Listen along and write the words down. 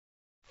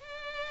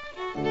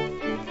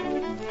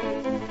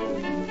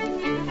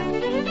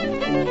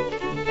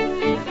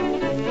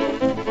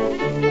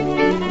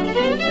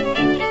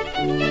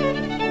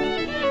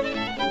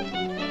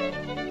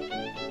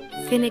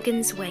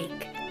Finnegan's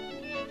Wake,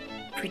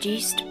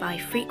 produced by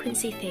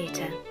Frequency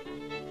Theatre.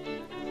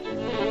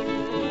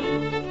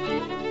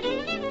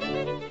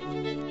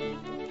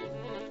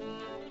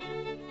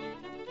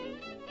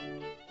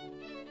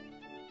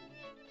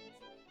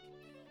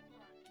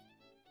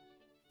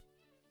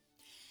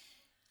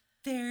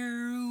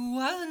 There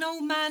was an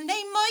old man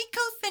named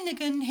Michael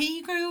Finnegan.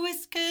 He grew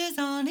whiskers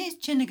on his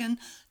chin again.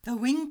 The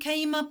wind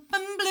came up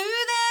and blew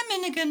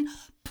them in again.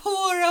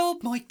 Poor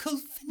old Michael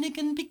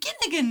Finnegan, begin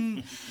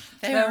again.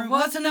 There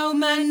was an old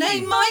man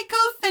named Michael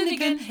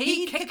Finnegan.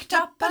 He kicked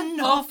up an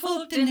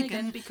awful din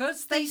again,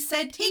 because they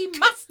said he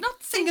must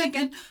not sing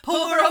again.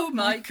 Poor old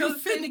Michael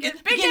Finnegan,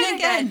 begin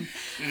again.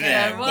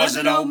 There was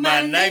an old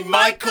man named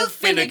Michael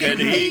Finnegan.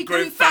 He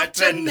grew fat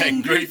and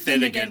then grew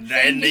thin again.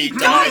 Then he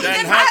died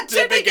and had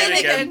to begin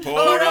again.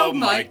 Poor old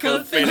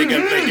Michael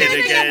Finnegan, begin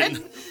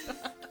again.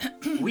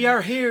 We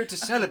are here to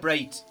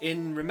celebrate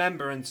in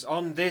remembrance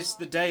on this,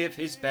 the day of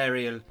his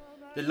burial,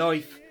 the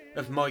life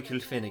of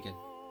Michael Finnegan,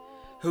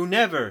 who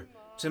never,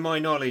 to my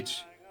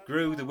knowledge,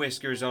 grew the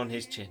whiskers on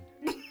his chin.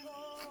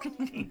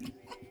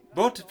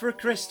 But for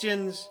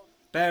Christians,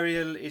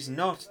 burial is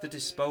not the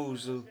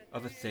disposal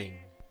of a thing.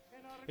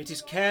 It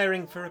is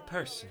caring for a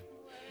person.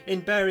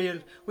 In burial,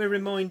 we're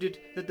reminded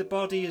that the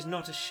body is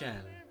not a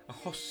shell, a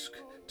husk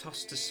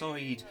tossed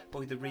aside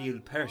by the real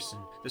person,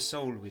 the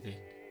soul within.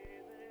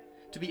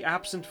 To be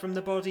absent from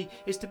the body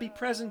is to be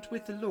present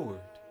with the Lord,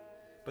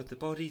 but the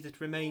body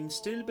that remains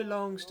still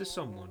belongs to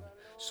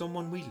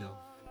someone we love,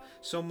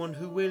 someone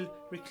who will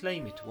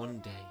reclaim it one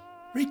day.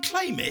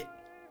 Reclaim it?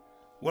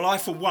 Well, I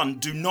for one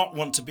do not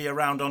want to be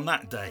around on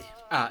that day.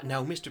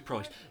 Now, Mr.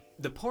 Price,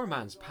 the poor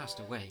man's passed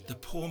away. The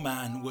poor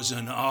man was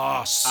an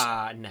arse.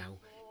 Now,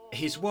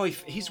 his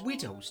wife, his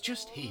widow's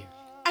just here.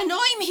 And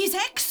I'm his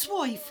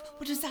ex-wife.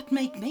 What does that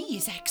make me,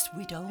 his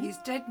ex-widow? He's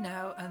dead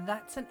now, and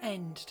that's an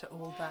end to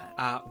all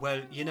that.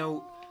 Well, you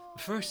know,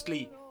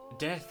 firstly,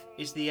 death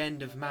is the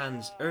end of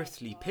man's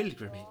earthly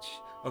pilgrimage,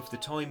 of the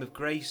time of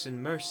grace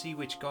and mercy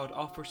which God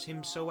offers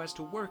him so as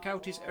to work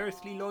out his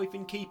earthly life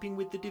in keeping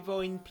with the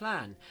divine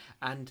plan,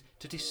 and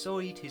to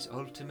decide his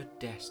ultimate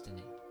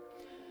destiny.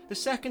 The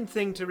second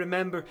thing to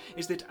remember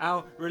is that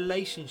our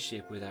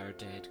relationship with our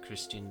dead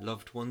Christian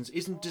loved ones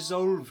isn't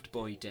dissolved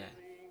by death.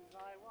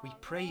 We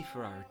pray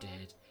for our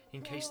dead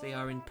in case they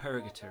are in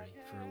purgatory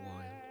for a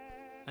while,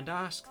 and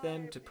ask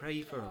them to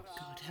pray for us.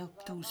 God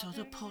help those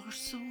other poor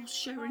souls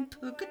sharing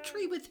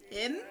purgatory with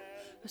him.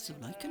 That's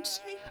all I can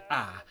say.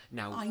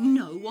 Now... I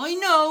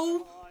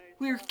know.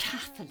 We're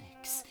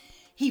Catholics.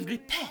 He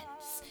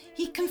repents.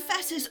 He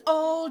confesses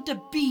all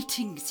the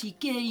beatings he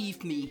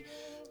gave me.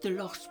 The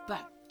lost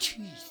back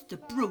teeth, the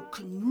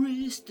broken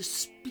wrist, the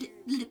split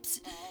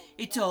lips.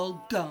 It's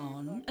all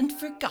gone and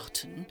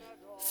forgotten,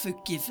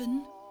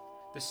 forgiven.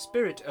 The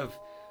spirit of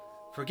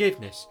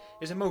forgiveness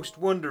is a most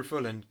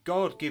wonderful and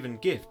God-given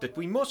gift that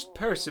we must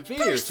persevere.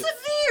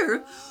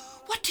 Persevere?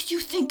 What did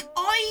you think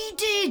I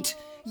did?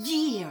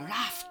 Year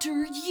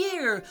after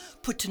year,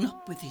 putting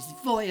up with his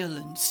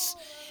violence,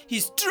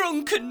 his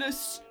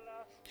drunkenness,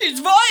 his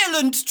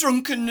violent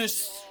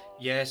drunkenness.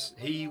 Yes,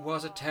 he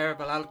was a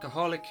terrible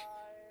alcoholic,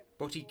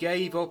 but he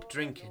gave up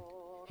drinking.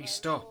 He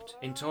stopped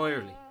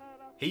entirely.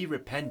 He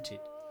repented.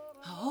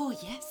 Oh,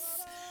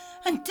 yes.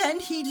 And then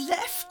he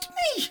left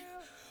me.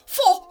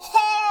 For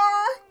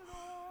her!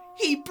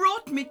 He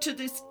brought me to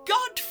this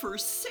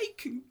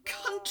God-forsaken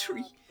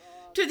country,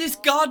 to this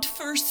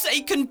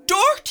God-forsaken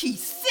dirty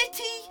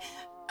city,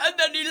 and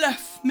then he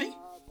left me.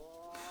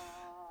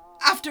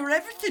 After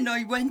everything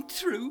I went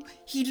through,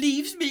 he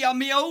leaves me on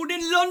my own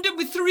in London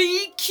with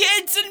 3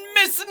 kids and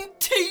missing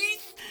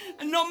teeth,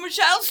 and not much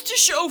else to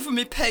show for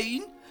me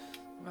pain.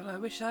 Well, I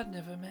wish I'd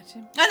never met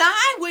him. And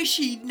I wish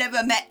he'd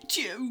never met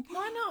you.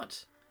 Why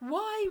not?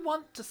 Why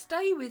want to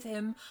stay with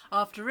him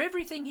after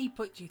everything he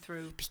put you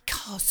through?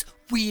 Because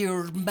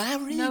we're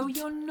married. No,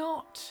 you're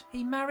not.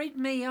 He married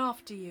me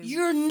after you.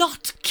 You're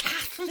not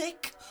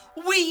Catholic.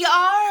 We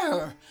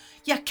are.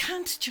 You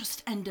can't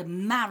just end a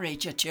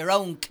marriage at your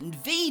own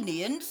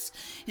convenience.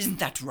 Isn't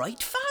that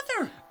right,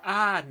 Father?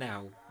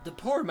 Now, the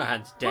poor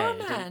man's dead.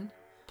 Poor man?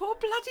 Poor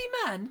bloody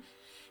man?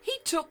 He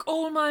took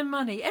all my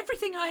money,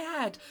 everything I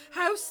had.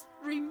 House,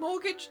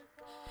 remortgaged,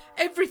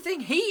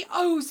 everything. He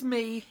owes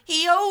me.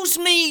 He owes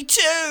me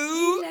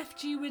too. He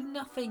left you with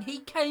nothing. He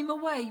came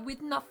away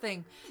with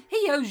nothing.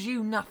 He owes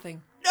you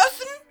nothing.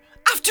 Nothing?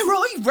 After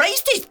I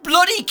raised his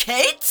bloody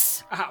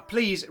kids?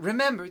 Please,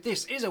 remember,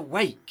 this is a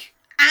wake.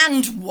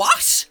 And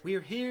what?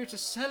 We're here to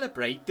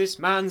celebrate this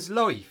man's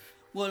life.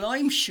 Well,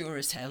 I'm sure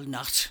as hell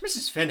not.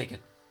 Mrs. Finnegan.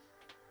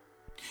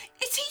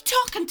 Is he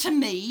talking to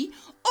me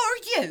or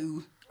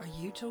you? Are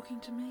you talking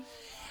to me?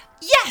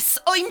 Yes,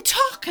 I'm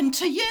talking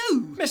to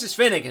you. Mrs.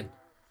 Finnegan.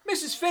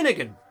 Mrs.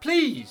 Finnegan,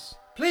 please.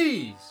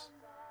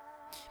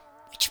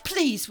 Which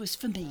please was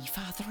for me,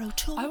 Father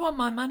O'Toole. I want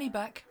my money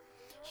back.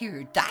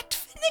 Heard that,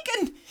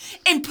 Finnegan?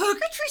 In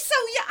purgatory, so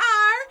you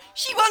are.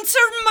 She wants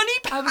her money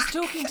back. I was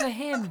talking to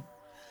him.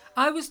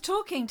 I was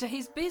talking to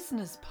his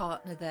business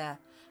partner there.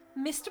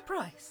 Mr.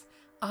 Price,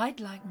 I'd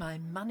like my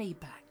money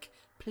back.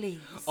 please.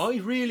 I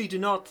really do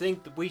not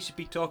think that we should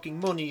be talking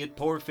money at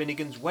poor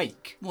Finnegan's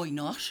wake. Why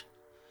not?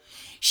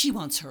 She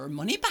wants her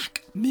money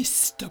back,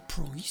 Mr.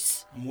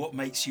 Price. And what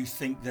makes you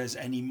think there's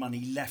any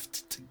money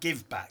left to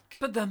give back?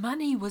 But the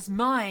money was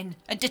mine.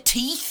 And the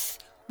teeth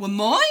were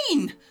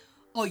mine.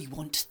 I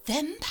want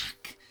them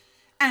back.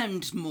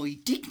 And my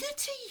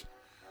dignity.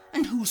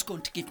 And who's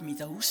going to give me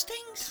those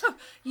things?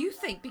 You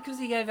think because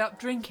he gave up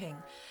drinking,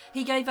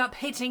 he gave up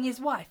hitting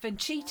his wife and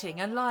cheating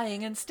and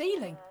lying and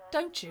stealing,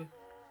 don't you?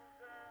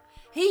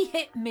 He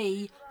hit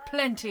me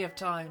plenty of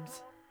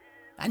times.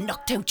 And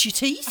knocked out your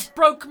teeth?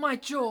 Broke my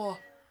jaw.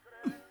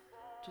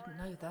 Didn't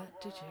know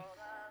that, did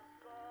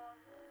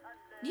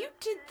you? You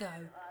did,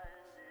 though.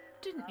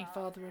 Didn't you,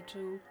 Father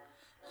O'Toole?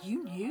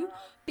 You knew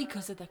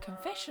because of the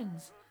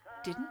confessions,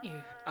 didn't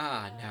you?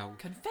 Ah, now.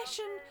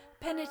 Confession,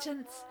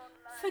 penitence,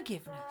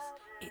 forgiveness.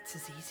 It's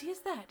as easy as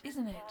that,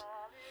 isn't it?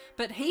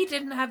 But he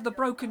didn't have the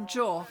broken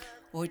jaw.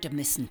 Or the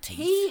missing teeth?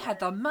 He had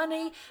the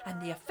money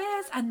and the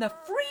affairs and the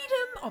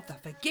freedom of the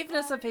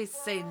forgiveness of his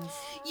sins.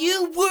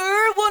 You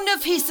were one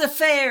of his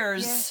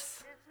affairs.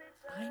 Yes,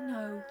 I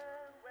know.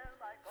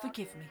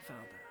 Forgive me, Father.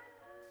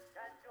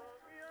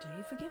 Do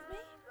you forgive me?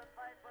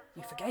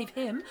 You forgave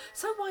him,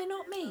 so why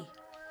not me?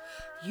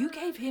 You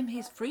gave him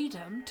his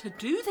freedom to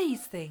do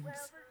these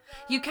things.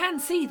 You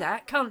can see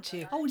that, can't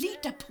you? Oh,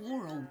 leave the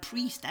poor old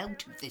priest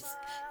out of this,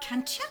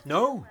 can't you?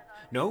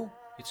 No,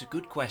 it's a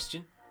good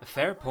question, a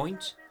fair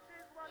point.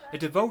 A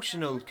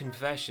devotional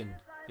confession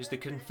is the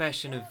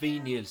confession of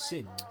venial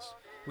sins,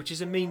 which is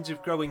a means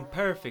of growing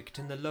perfect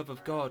in the love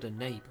of God and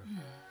neighbour.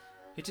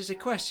 It is a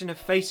question of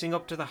facing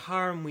up to the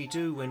harm we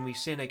do when we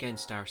sin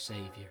against our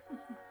Saviour.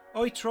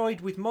 I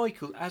tried with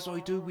Michael, as I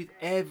do with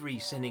every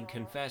sinning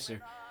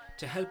confessor,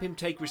 to help him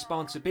take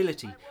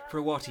responsibility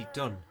for what he'd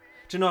done,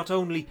 to not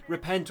only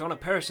repent on a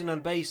personal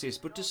basis,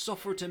 but to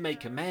suffer to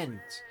make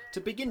amends,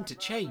 to begin to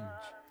change.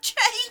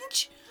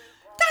 Change?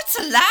 That's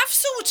a laugh,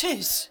 so it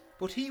is.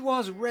 But he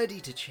was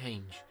ready to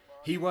change.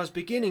 He was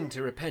beginning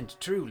to repent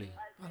truly.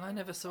 Well, I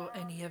never saw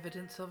any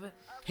evidence of it.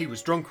 He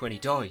was drunk when he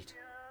died.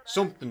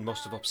 Something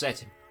must have upset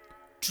him.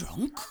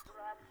 Drunk?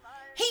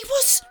 He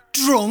was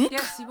drunk?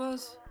 Yes, he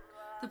was.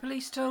 The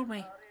police told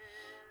me.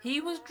 He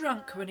was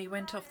drunk when he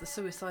went off the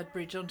suicide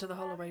bridge onto the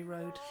Holloway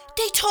Road.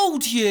 They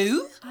told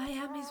you? I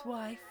am his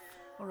wife,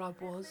 or I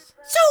was.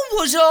 So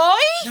was I.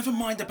 Never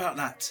mind about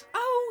that.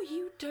 Oh,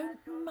 you don't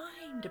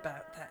mind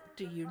about that,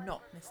 do you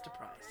not, Mr.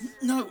 Price?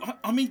 No,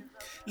 I mean,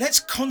 let's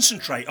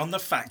concentrate on the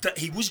fact that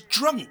he was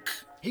drunk.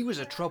 He was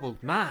a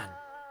troubled man.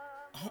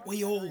 Aren't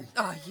we all?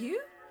 Are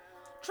you?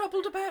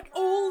 Troubled about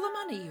all the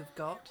money you've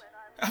got?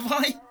 Have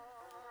I?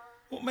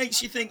 What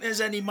makes you think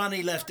there's any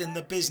money left in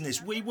the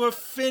business? We were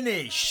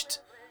finished.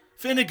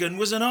 Finnegan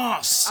was an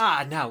arse.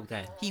 Ah, now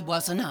then. He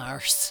was an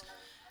arse.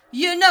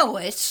 You know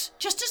it,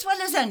 just as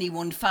well as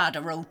anyone,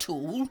 Father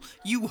O'Toole.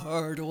 You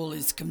heard all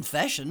his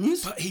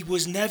confessions. But he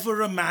was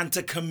never a man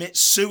to commit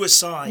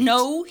suicide.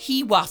 No,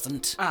 he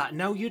wasn't. Ah,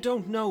 now you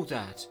don't know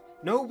that.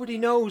 Nobody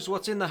knows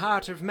what's in the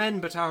heart of men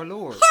but our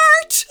Lord.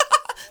 Hurt?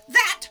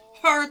 That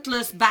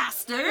heartless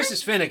bastard.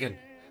 Mrs. Finnegan,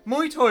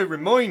 might I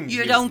remind you...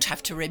 You don't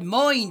have to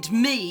remind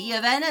me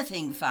of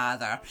anything,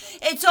 Father.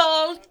 It's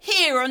all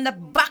here on the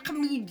back of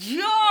me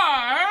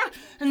jaw,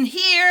 and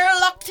here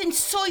locked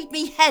inside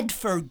me head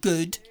for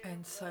good.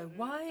 And so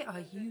why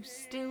are you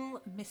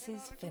still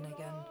Mrs.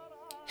 Finnegan?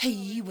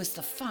 He was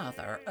the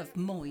father of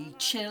my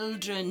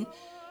children.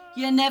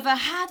 You never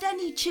had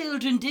any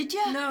children, did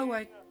you? No,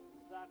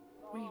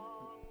 we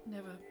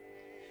never...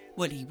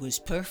 Well, he was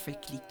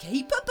perfectly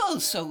capable,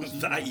 so he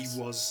That was. he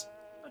was.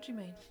 What do you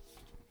mean?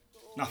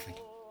 Nothing.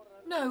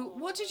 No,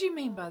 what did you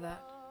mean by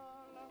that?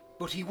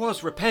 But he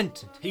was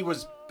repentant. He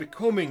was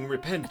becoming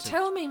repentant.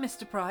 Tell me,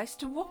 Mr. Price,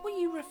 to what were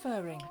you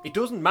referring? It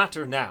doesn't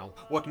matter now.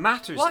 What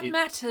matters What is...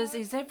 matters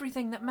is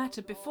everything that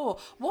mattered before.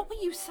 What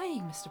were you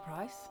saying, Mr.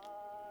 Price?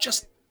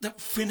 Just that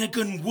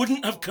Finnegan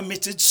wouldn't have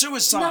committed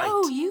suicide.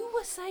 No, you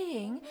were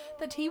saying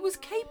that he was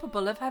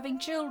capable of having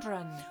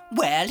children.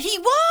 Well, he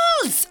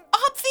was,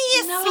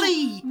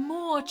 obviously. No,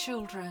 more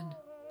children.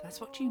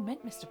 That's what you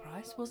meant, Mr.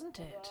 Price, wasn't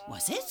it?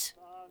 Was it?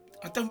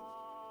 I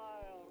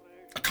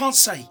can't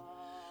say.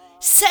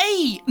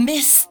 Say,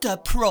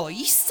 Mr.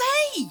 Price,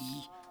 say.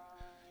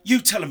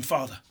 You tell him,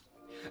 Father.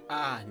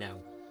 Ah, now.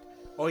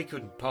 I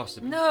couldn't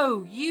possibly...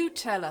 No, you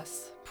tell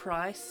us,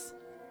 Price.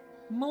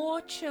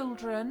 More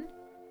children?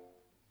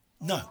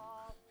 No.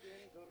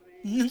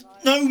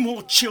 No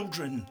more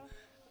children.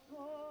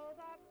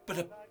 But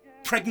a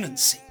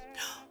pregnancy.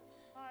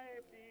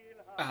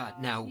 Ah,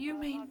 now... You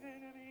mean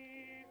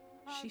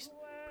she's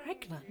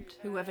pregnant,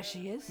 whoever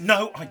she is?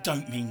 No, I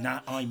don't mean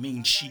that. I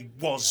mean she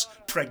was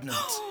pregnant.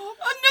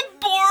 An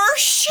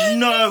abortion?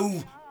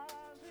 No!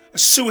 A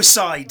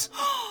suicide.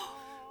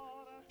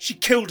 She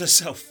killed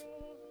herself.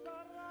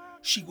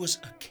 She was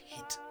a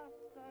kid.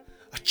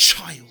 A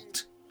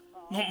child.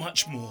 Not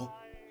much more.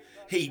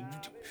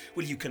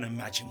 Well, you can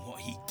imagine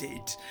what he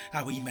did.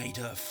 How he made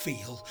her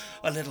feel.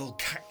 A little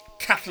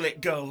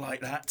Catholic girl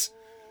like that.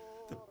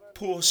 The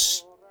poor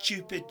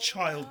stupid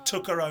child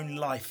took her own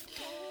life.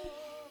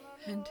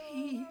 And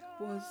he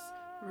was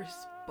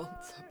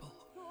responsible.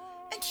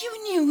 And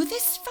you knew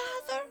this,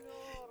 Father?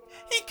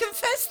 He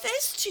confessed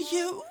this to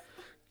you?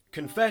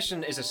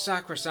 Confession is a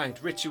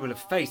sacrosanct ritual of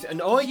faith,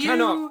 and I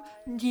cannot...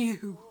 You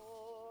knew.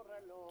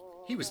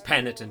 He was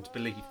penitent,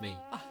 believe me.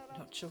 I'm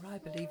not sure I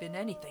believe in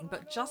anything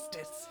but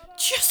justice.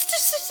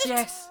 Justice, is it?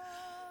 Yes.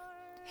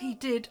 He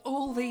did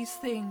all these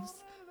things.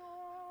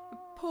 The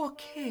poor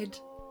kid.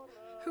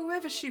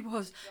 Whoever she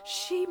was,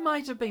 she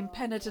might have been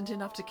penitent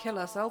enough to kill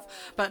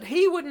herself, but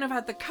he wouldn't have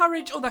had the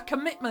courage or the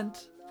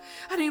commitment.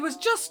 And he was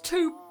just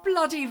too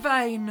bloody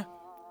vain.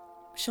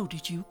 So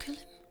did you kill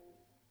him?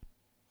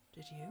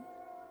 Did you?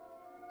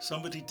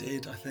 Somebody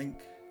did, I think.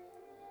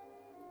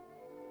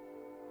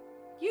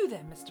 You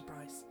then, Mr.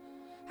 Price.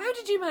 How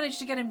did you manage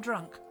to get him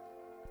drunk?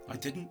 I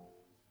didn't.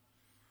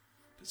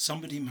 But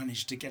somebody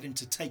managed to get him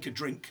to take a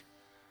drink.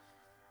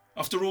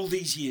 After all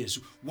these years,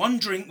 one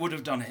drink would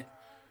have done it.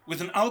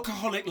 With an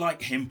alcoholic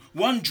like him,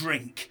 one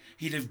drink,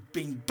 he'd have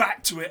been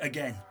back to it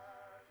again.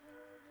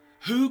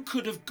 Who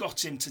could have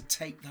got him to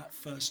take that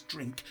first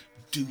drink,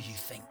 do you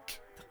think?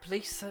 The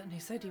police certainly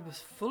said he was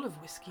full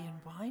of whiskey and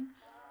wine.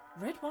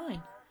 Red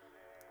wine.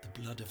 The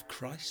blood of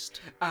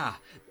Christ? Ah,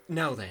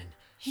 now then.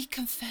 He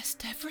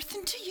confessed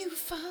everything to you,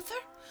 Father.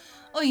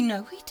 I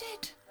know he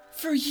did.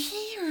 For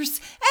years,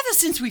 ever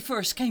since we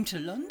first came to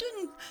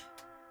London.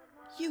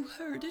 You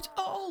heard it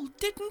all,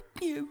 didn't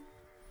you?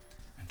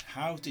 And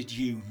how did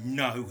you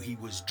know he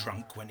was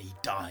drunk when he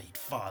died,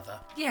 Father?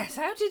 Yes,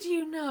 how did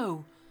you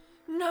know?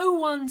 No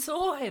one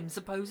saw him,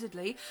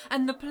 supposedly,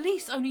 and the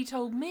police only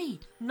told me,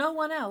 no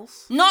one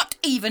else. Not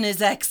even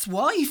his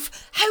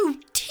ex-wife. How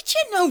did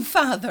you know,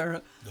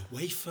 Father? The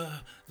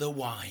wafer, the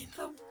wine.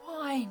 The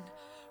wine.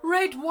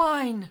 Red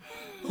wine.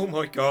 Oh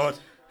my God.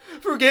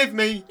 Forgive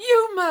me.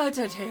 You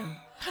murdered him.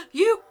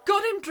 You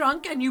got him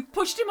drunk and you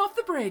pushed him off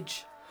the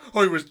bridge.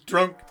 I was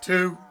drunk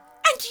too.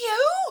 And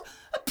you?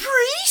 A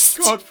priest?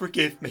 God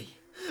forgive me.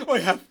 I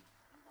have...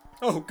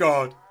 Oh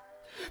God.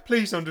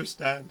 Please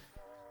understand.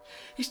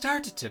 He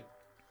started to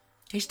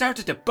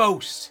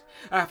boast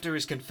after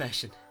his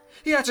confession.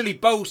 He actually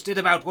boasted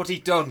about what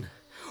he'd done.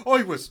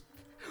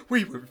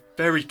 We were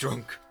very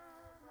drunk.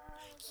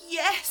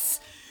 Yes,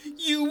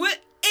 you were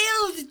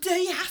ill the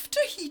day after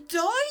he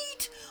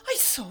died. I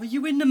saw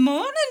you in the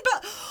morning,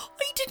 but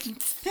I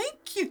didn't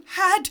think you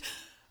had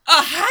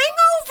a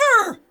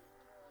hangover.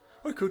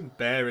 I couldn't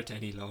bear it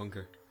any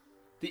longer.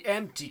 The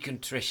empty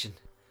contrition,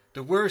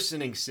 the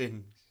worsening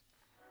sins.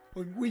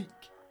 I'm weak.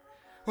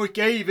 I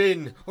gave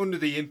in under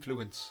the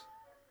influence.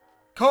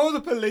 Call the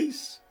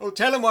police. I'll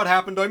tell them what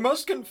happened. I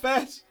must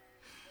confess.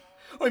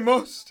 I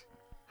must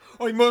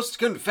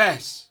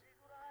confess.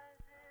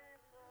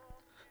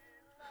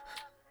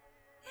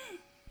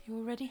 You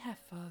already have,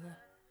 Father.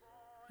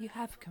 You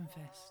have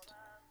confessed.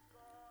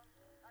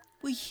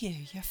 We hear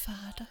you,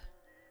 Father.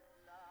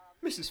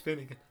 Mrs.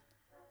 Finnegan,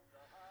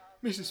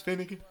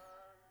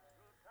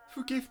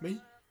 forgive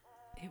me.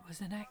 It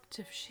was an act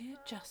of sheer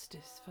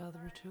justice,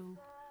 Father O'Toole.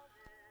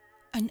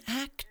 An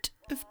act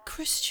of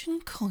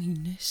Christian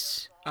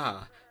kindness.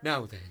 Ah,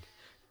 now then.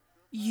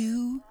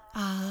 You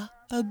are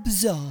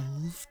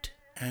absolved.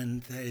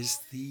 And there's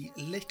the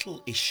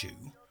little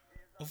issue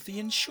of the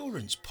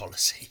insurance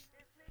policy.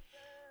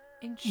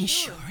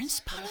 Insurance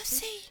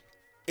policy?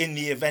 In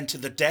the event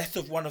of the death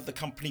of one of the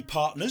company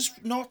partners,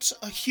 not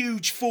a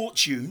huge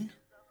fortune,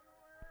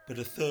 but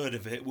a third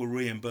of it will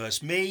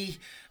reimburse me,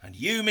 and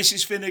you,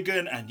 Mrs.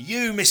 Finnegan, and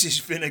you,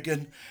 Mrs.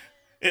 Finnegan.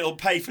 It'll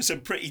pay for some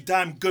pretty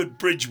damn good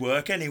bridge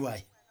work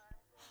anyway.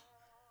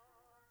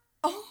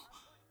 Oh,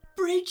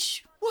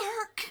 bridge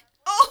work.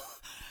 Oh,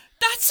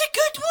 that's a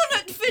good one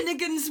at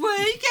Finnegan's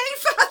Wake, eh,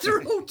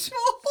 Father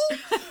O'Toole?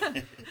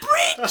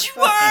 Bridge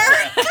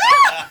work!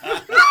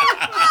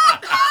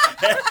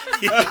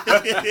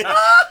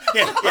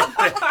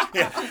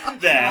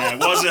 There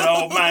was an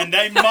old man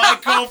named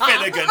Michael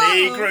Finnegan.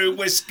 He grew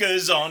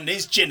whiskers on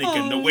his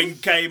chinnigan. The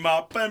wind came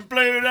up and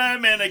blew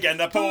them in again.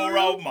 The poor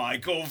old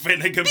Michael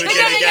Finnegan begin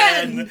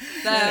again.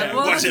 There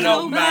was an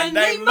old man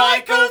named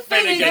Michael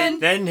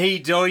Finnegan. Then he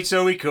died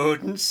so he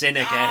couldn't sin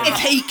again. If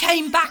he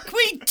came back,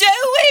 we'd do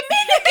him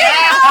in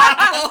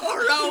again.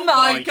 Poor old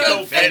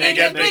Michael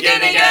Finnegan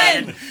begin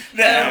again.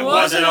 There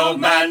was an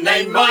old man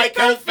named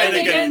Michael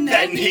Finnegan.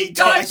 Then he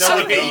died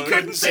so he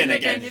couldn't sin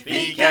again. If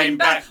he came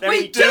back, then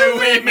we'd do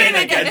him in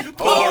again.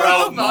 Poor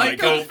old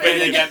Michael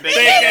Finnegan begin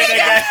again.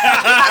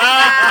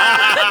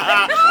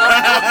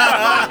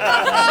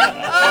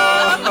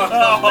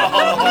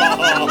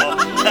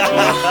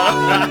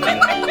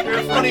 You're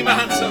a funny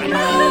man, son.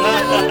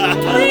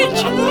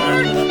 Bridge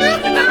work.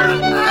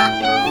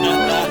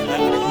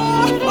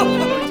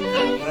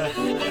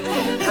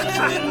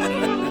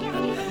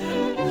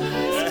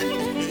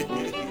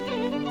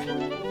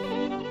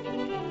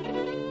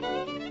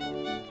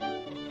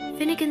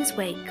 Finnegan's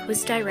Wake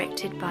was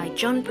directed by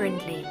John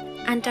Brindley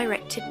and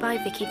directed by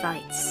Vicky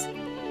Weitz.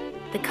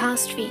 The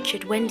cast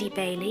featured Wendy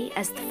Bailey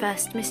as the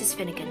first Mrs.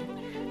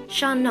 Finnegan,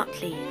 Sian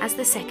Notley as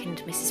the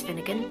second Mrs.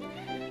 Finnegan,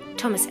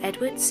 Thomas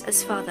Edwards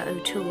as Father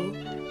O'Toole,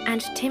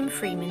 and Tim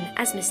Freeman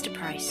as Mr.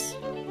 Price.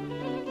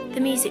 The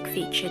music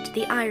featured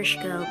The Irish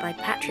Girl by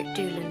Patrick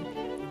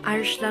Doolan,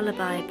 Irish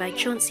Lullaby by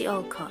Chauncey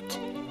Olcott,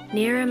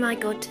 Nearer My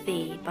God to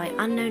Thee by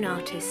unknown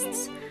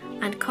artists,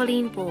 and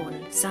Colleen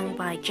Bourne, sung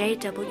by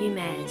J.W.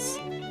 Mayers.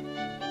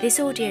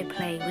 This audio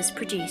play was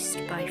produced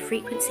by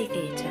Frequency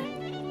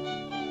Theatre.